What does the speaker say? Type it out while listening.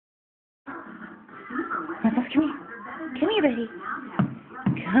Knuckles, come here. Come here, buddy.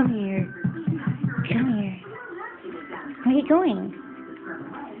 Come here. Come here. Where are you going?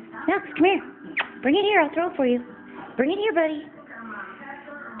 Knuckles, come here. Bring it here. I'll throw it for you. Bring it here, buddy.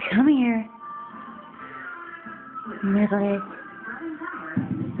 Come here. Knuckles.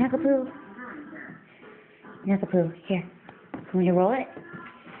 Knucklepoo. Knucklepoo, here. Want me to roll it?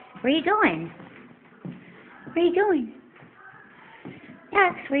 Where are you going? Where are you going?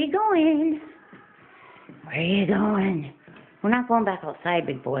 Max, where are you going? Where are you going? We're not going back outside,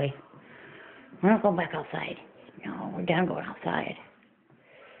 big boy. We're not going back outside. No, we're done going outside.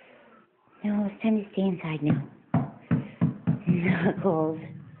 No, it's time to stay inside now. Knuckles.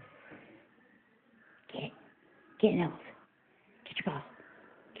 Get it. Get it, Knuckles. Get your ball.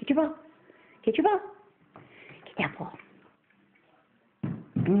 Get your ball. Get your ball. Get that ball.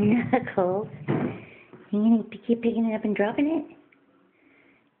 Knuckles. You gonna keep picking it up and dropping it?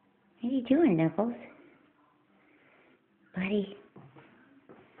 What are you doing, Knuckles? Buddy.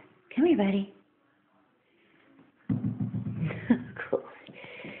 Come here, buddy. Knuckles.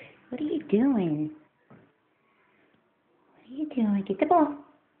 What are you doing? What are you doing? Get the ball.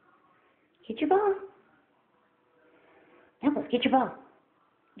 Get your ball. Knuckles, get your ball.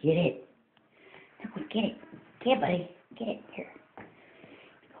 Get it. Knuckles, get it. Get it, buddy. Get it. Here.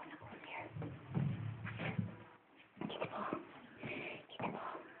 Go, Knuckles, here. Get the ball. Get the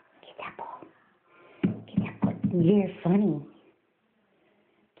ball. Get that ball. Get that ball. You're funny.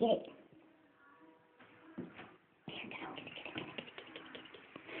 Get it. Here, get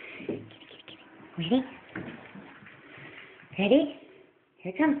it. Ready? Ready?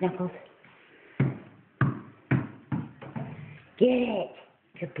 Here it comes, Knuckles. Get it.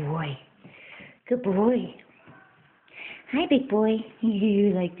 Good boy. Good boy. Hi, big boy.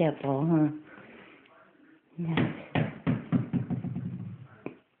 You like that ball, huh? No.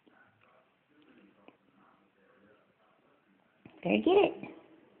 Better get it.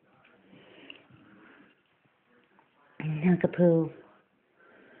 Nuckapoo.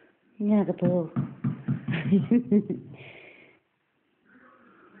 Nuckapoo. Get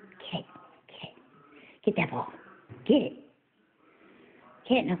it. Get it. Get that ball. Get it.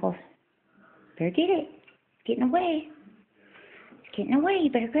 Get it, Knuckles. Better get it. It's getting away. It's getting away. You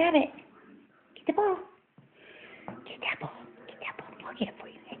better grab it. Get the ball. Get that ball. Get that ball. I'll get it for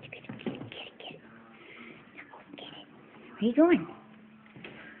you. Get it. Get it. Get it. Knuckles, get it. Where are you going?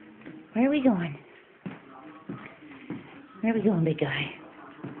 Where are we going? Where are we going, big guy?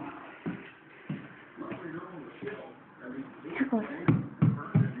 Knuckles.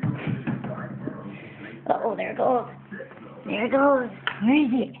 Uh-oh, there it goes. There it goes. Where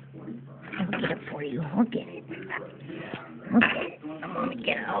is it? I'll get it for you. I'll get it. I'll get it. I'm gonna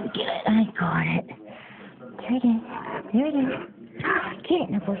get it. I'll get it. I got it. There it is. There it is. Get it,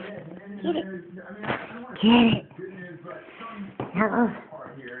 Knuckles. Get it. Get it. Knuckles.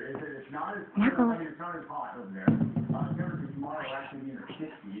 Knuckles. Keep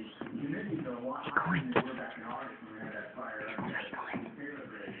going.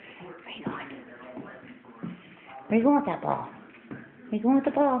 Where are you going with that ball? Where are you going with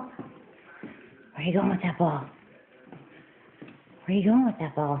the ball? Where are you going with that ball? Where are you going with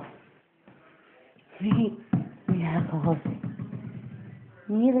that ball? Knuckles.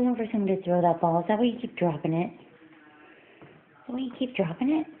 You're looking for someone to throw that ball. Is that why you keep dropping it? Is that why you keep dropping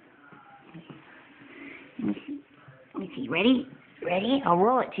it? Let me see. Let me see. Ready? Ready? I'll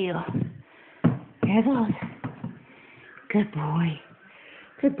roll it to you. There it goes. Good boy.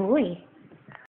 Good boy.